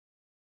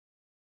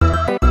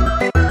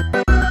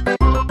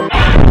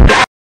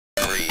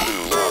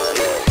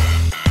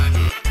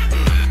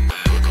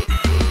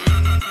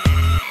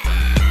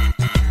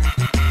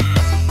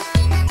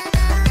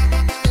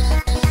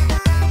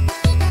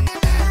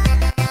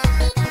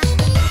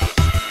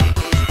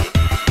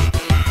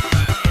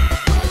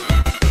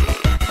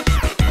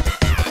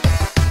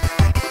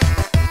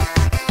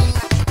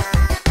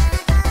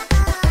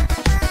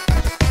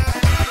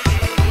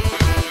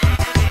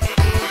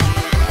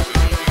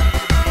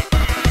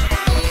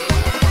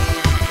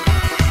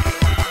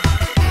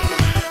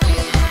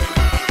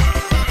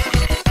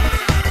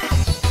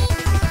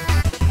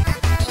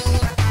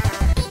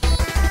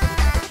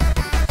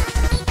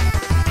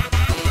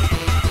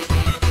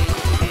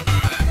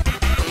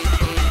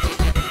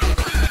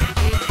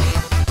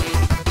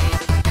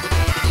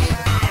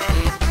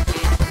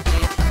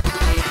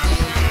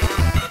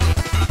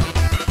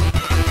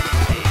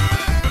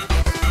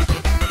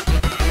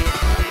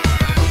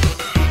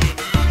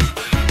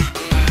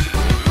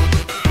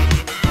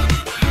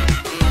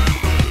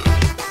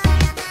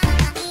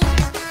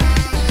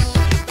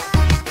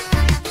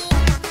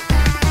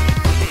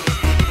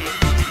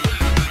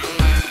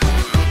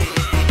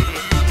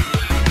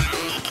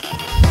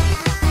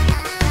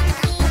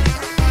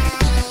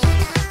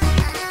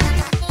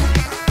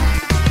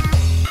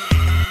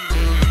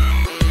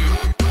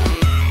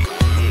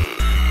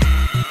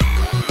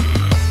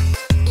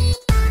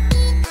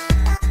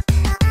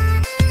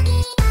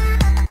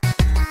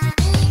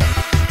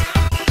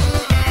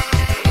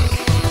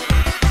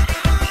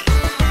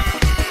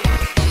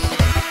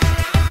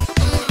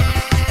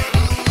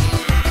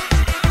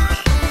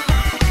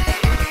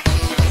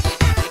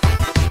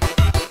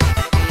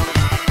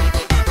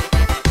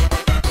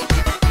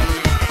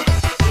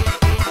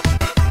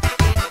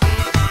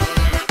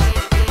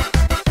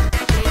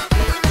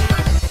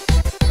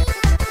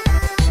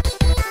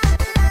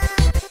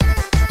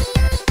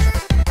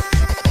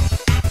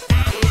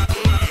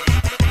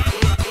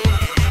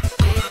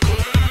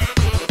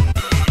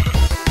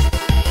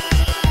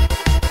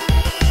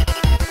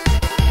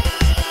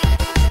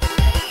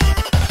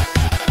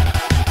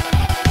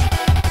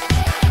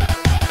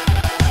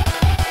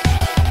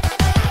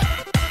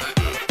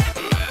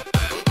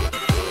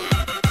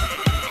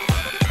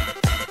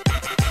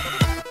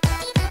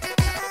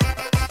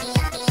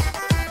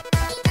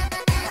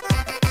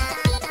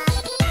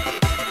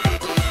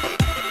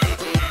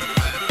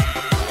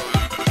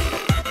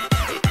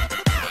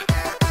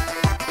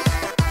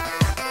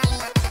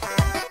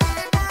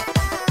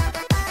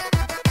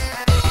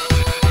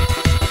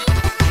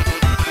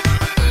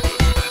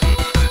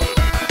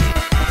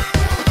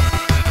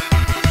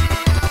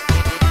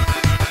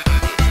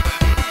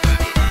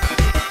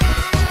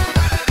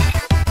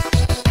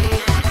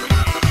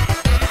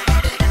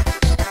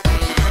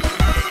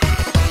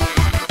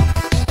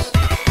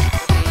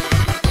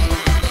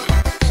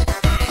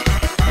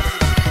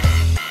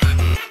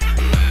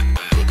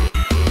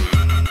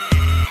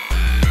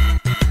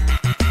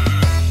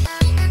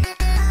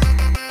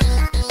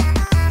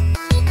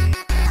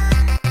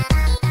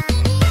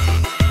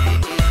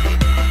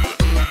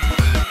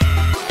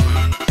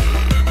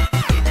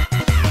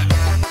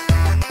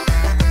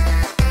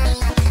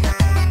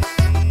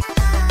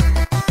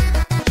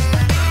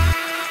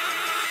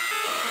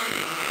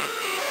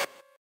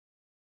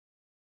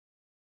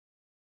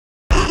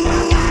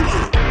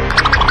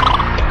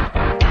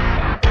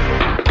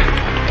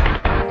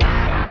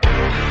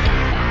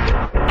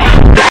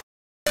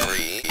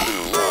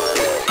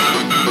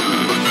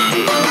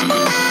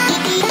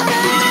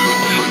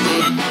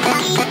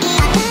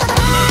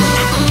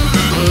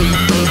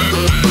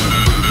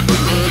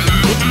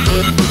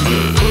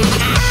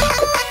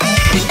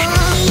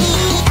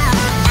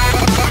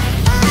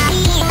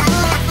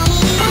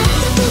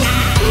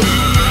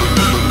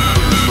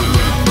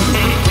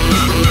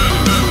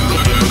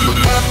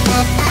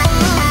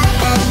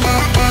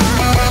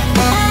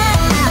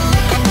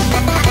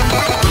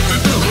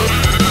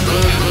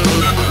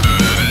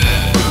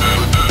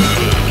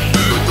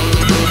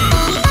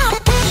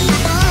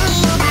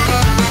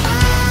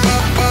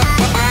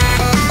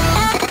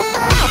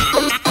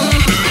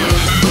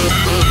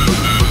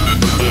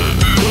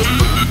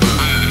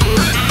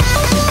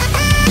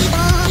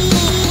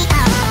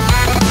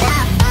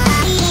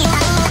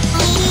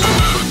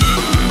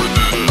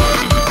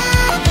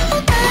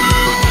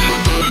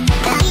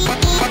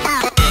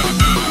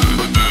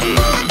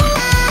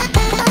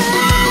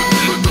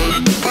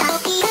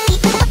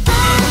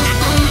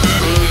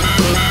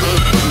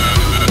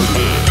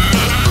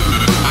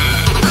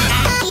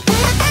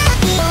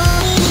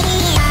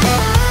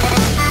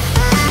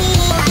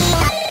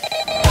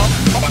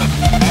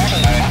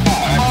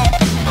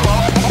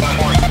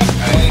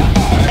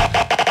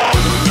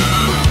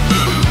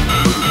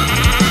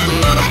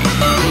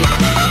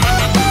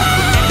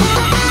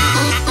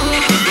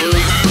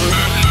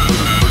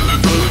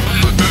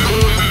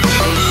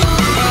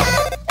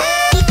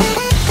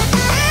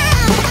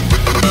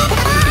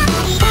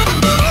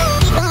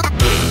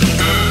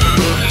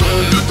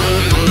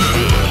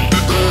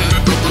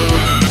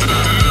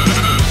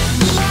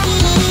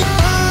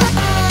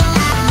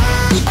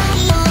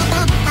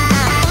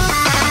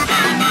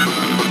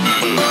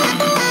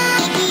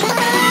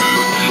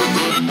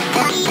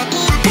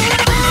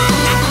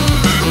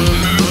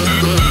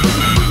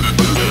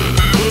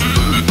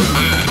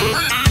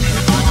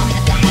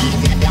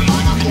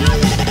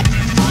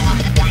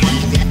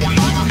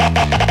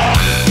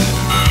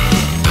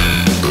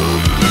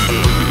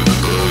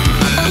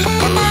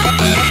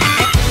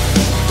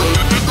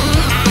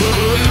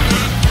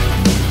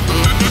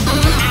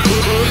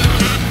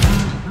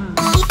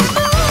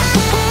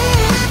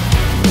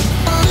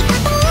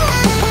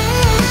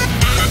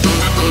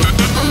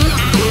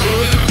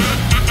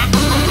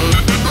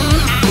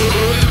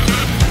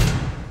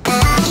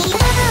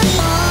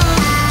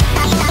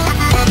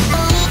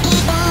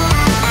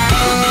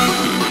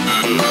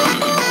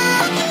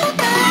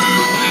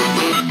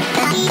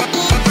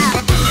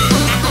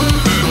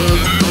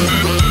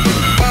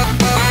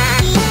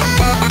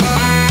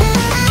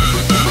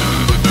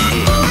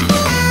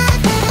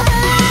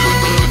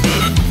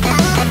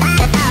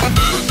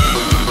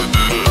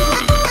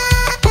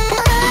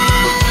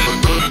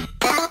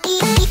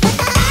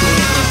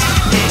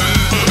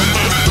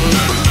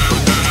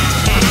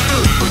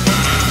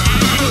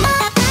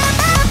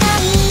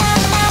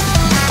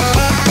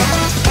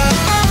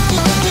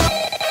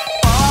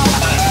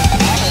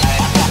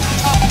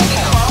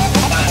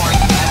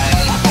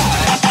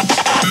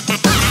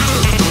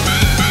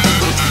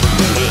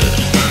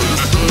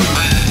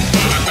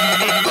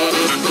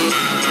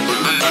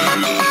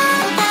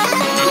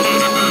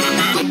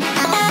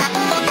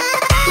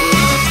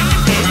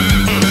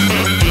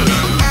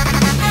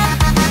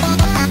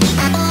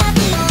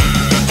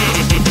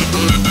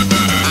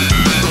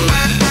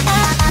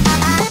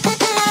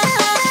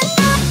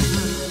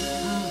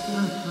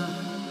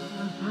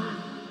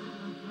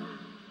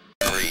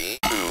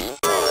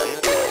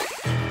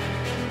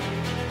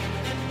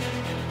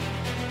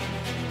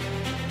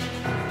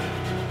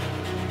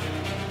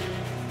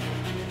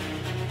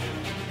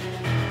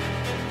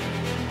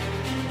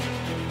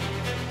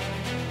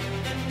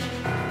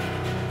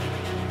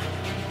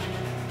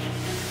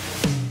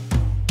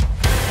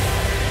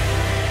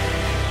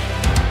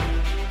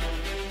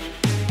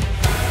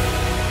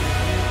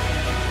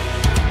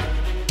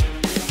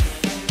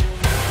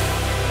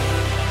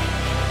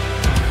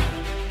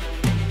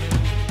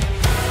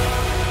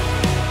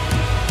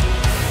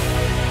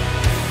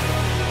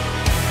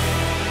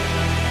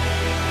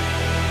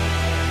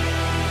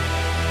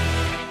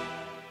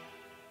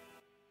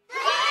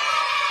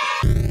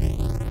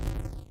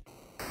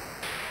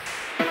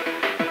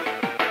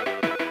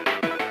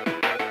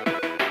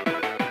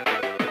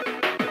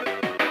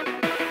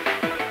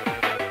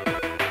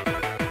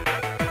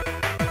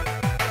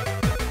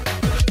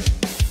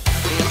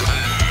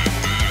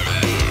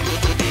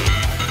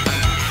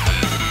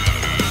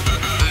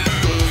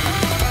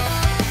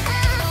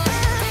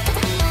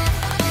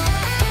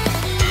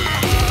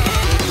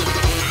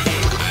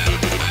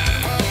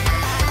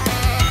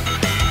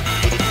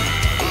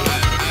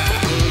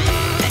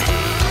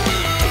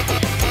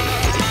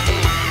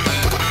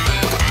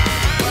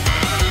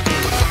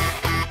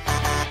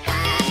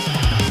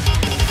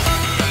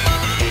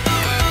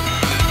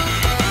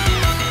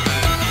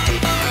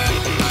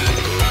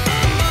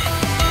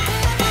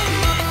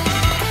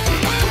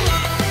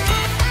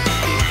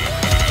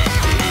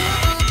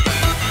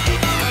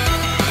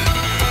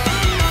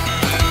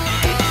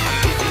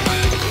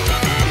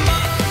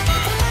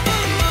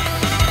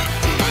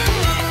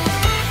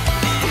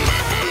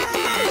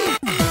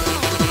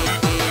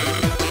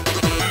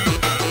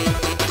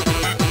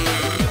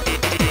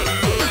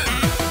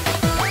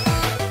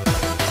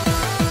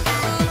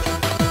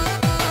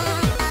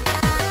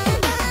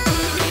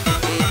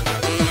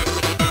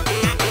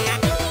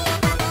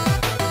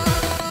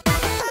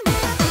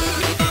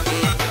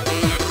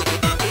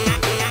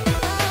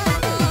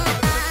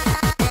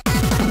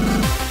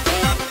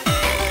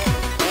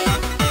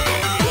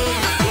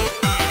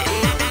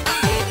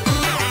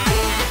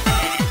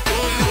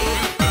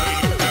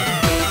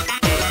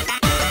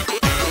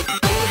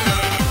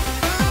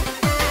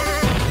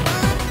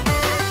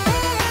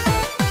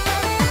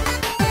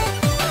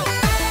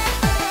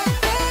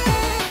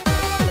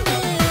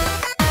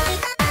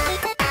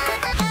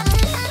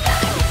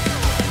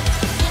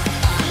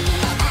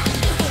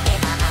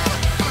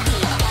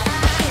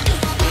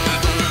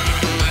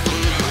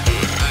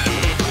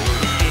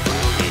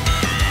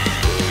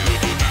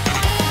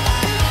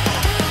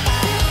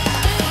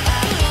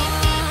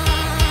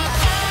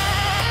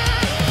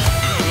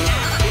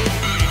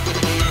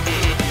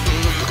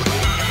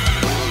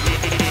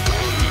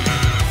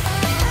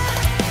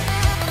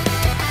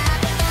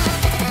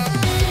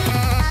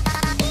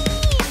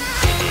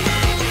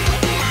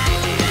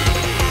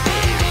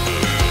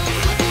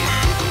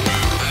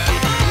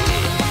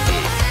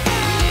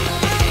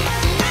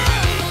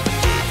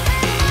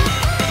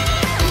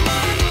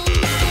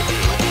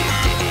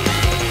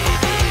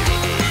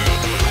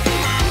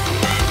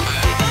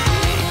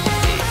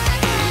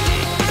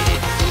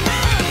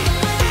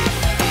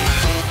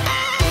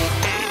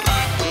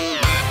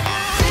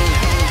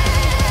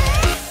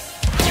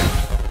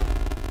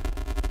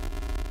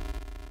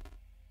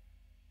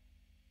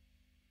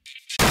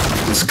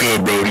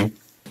good, Brody?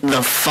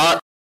 The fuck?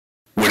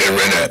 Where that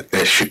rent at?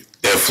 That shit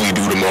definitely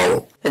due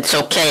tomorrow. It's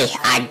okay,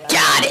 I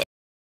got it.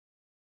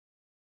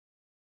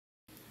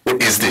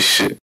 What is this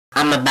shit?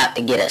 I'm about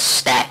to get us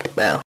stacked,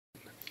 bro.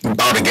 You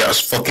about to get us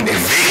fucking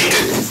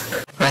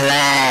evicted.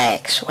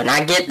 Relax. When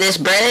I get this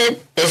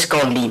bread, it's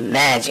gonna be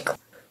magical.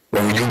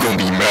 Bro, you gonna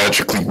be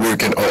magically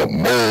working all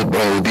mold,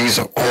 bro. These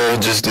are all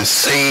just the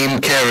same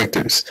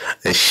characters.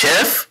 A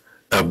chef,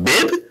 a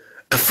bib,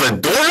 a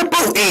fedora,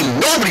 bro. Ain't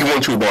nobody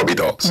want you Barbie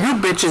dolls. You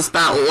bitches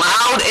about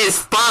loud as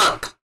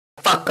fuck.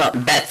 Fuck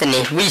up,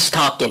 Bethany. We's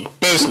talking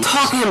business.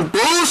 Talking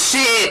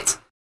bullshit.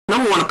 No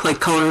one wanna play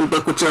coloring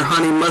book with your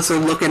honey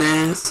mustard looking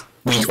ass.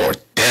 We are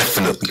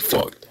definitely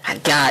fucked. I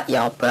got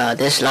y'all, bro.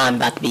 This line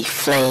about to be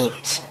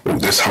flames. Bro,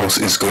 this house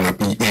is gonna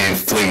be in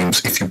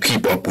flames if you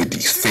keep up with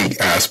these fake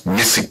ass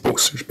missing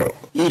posters, bro.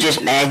 You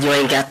just mad you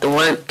ain't got the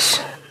works,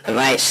 the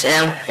right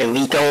sound, and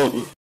we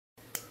golden.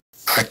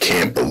 I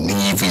can't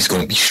believe he's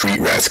gonna be street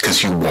rats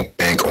because you won't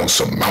bank on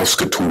some mouse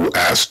couture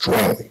ass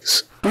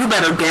drawings. You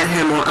better get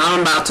him or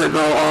I'm about to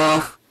go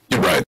off.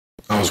 You're right.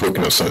 I was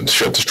working on something to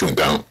shut this joint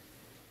down.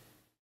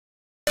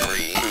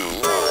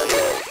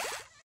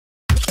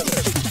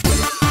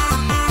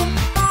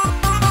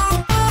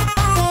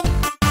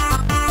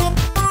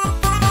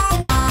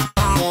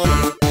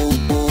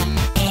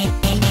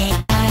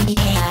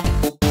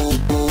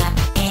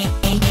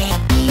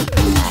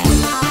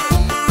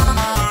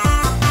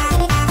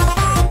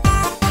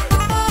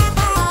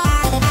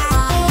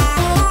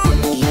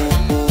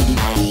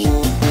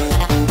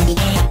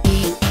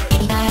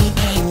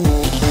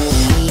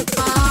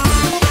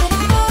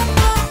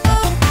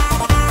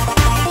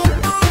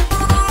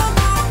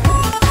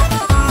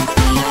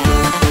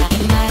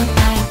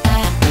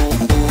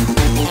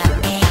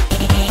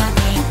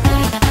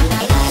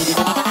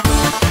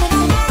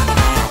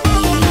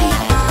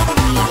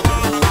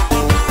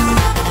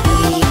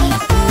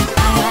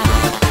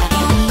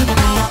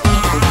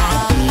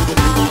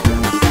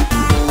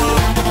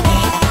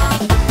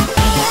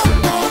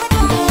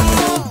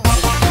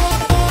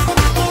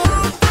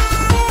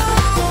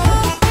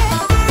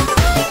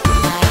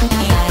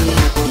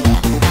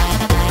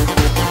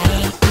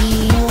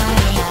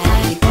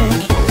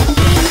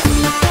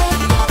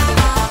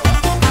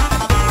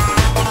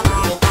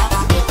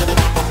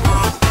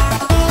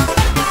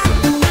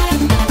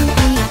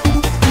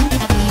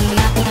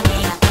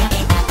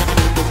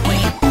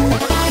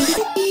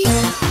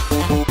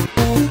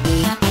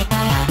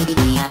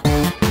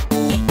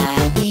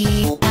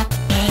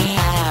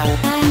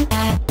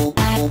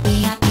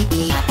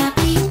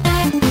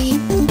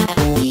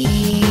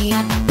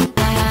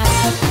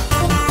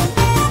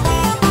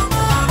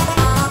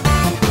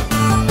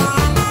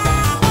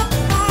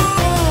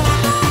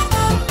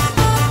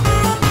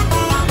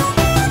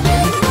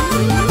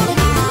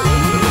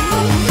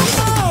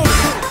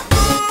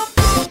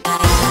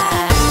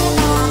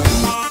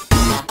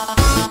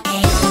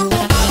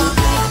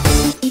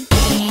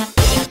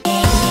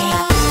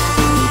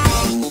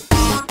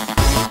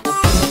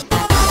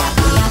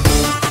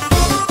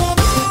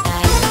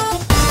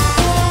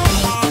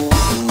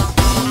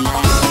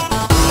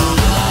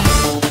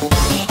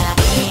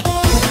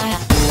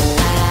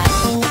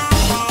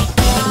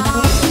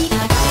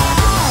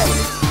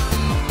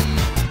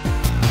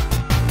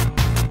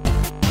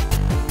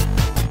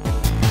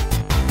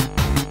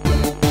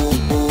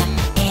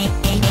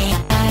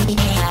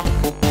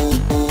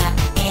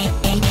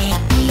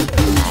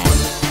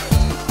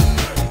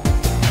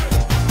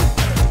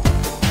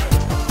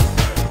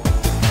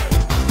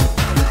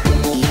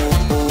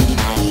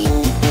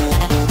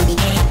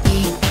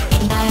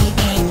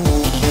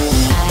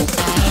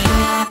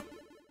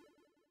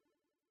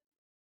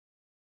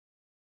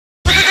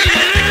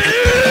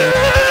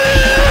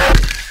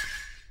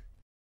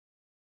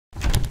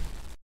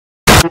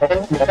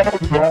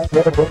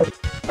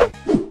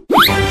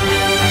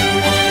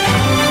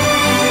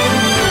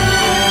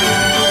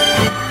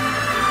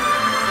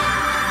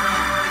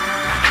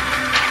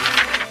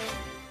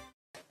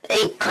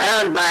 They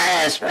clowned my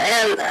ass,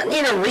 man. I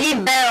need a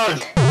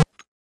rebound.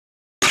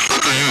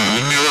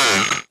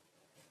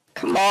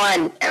 Come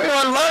on,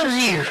 everyone loves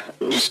you.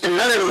 I'm just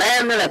another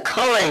lamb in a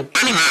culling.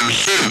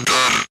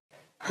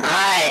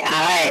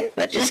 Alright,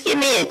 but just give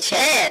me a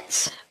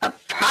chance. I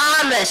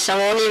promise I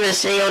won't even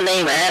say your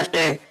name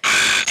after.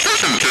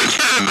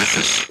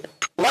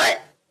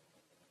 What?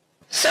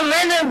 Some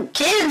random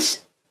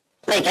kids?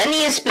 Like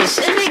any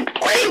specific?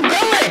 Where are you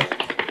going?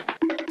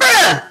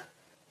 Bruh!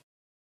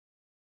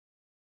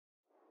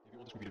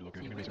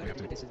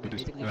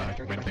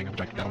 Random thing, I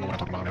don't know what I'm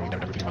talking about, I've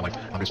never everything in my life.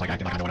 I'm just like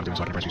acting like I know what I'm doing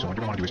so I can impress you. So what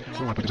I want to do is,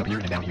 we want to put this up here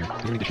and down here.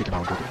 You need to shake the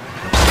power and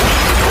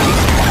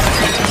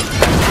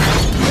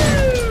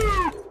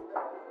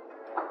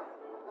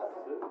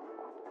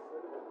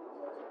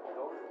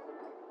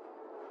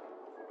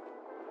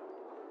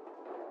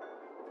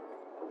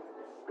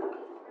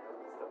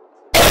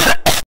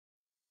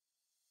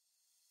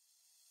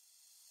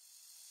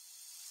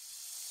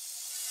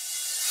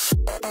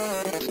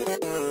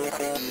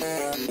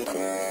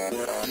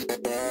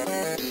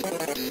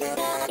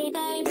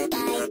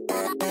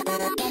Bye.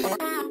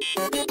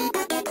 Bye.